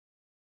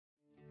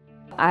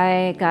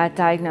I got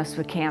diagnosed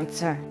with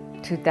cancer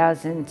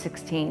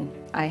 2016.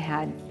 I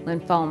had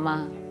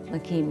lymphoma,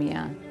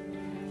 leukemia,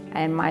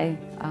 and my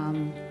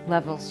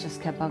levels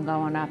just kept on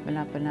going up and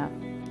up and up.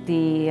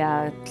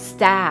 The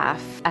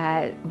staff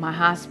at my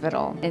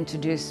hospital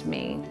introduced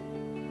me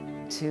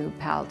to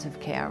palliative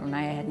care, and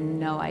I had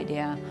no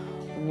idea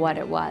what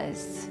it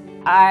was.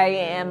 I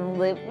am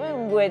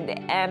living with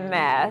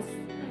MS,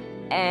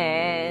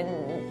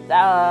 and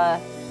I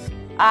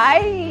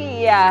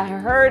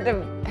heard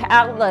of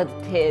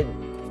palliative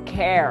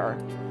care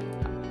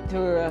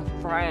through a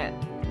friend.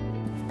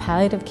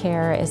 Palliative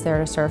care is there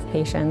to serve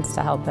patients,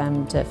 to help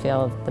them to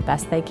feel the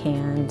best they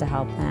can, to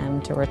help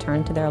them to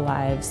return to their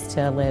lives,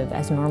 to live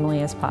as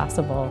normally as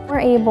possible. We're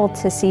able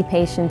to see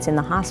patients in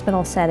the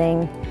hospital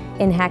setting,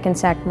 in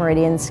Hackensack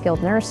Meridian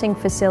skilled nursing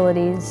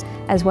facilities,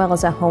 as well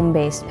as a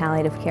home-based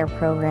palliative care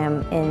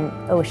program in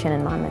Ocean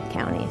and Monmouth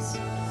counties.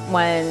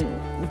 When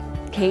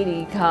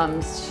Katie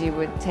comes, she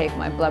would take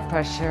my blood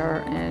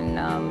pressure and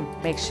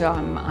make sure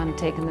I'm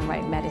taking the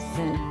right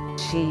medicine.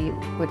 She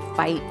would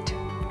fight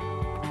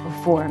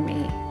for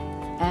me.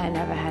 I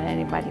never had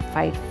anybody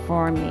fight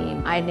for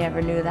me. I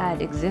never knew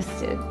that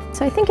existed.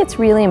 So I think it's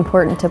really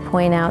important to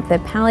point out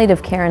that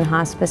palliative care and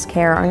hospice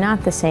care are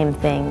not the same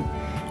thing.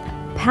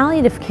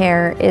 Palliative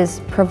care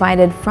is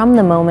provided from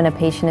the moment a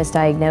patient is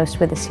diagnosed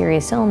with a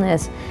serious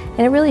illness,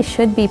 and it really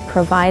should be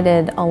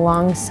provided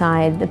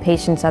alongside the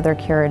patient's other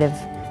curative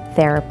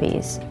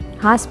therapies.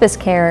 Hospice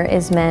care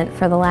is meant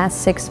for the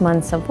last 6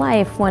 months of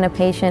life when a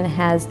patient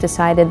has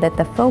decided that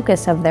the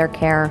focus of their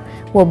care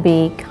will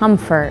be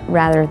comfort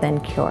rather than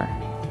cure.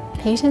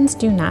 Patients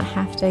do not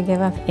have to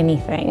give up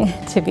anything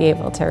to be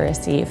able to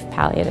receive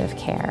palliative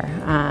care.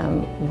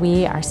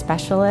 We are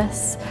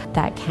specialists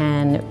that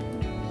can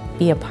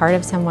be a part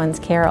of someone's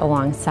care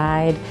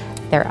alongside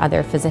their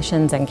other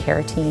physicians and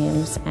care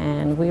teams,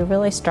 and we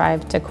really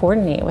strive to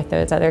coordinate with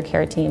those other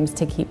care teams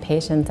to keep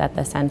patients at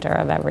the center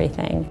of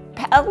everything.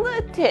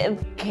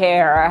 Palliative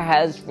care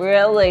has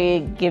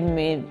really given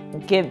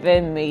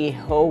me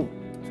hope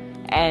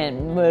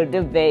and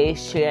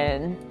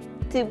motivation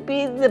to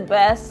be the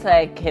best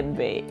I can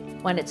be.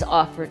 When it's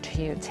offered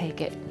to you,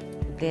 take it.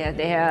 They're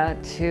there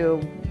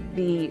to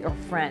be your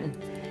friend.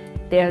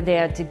 They're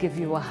there to give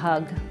you a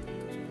hug.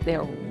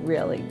 They're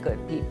really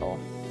good people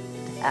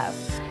to have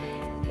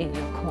in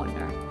your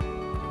corner.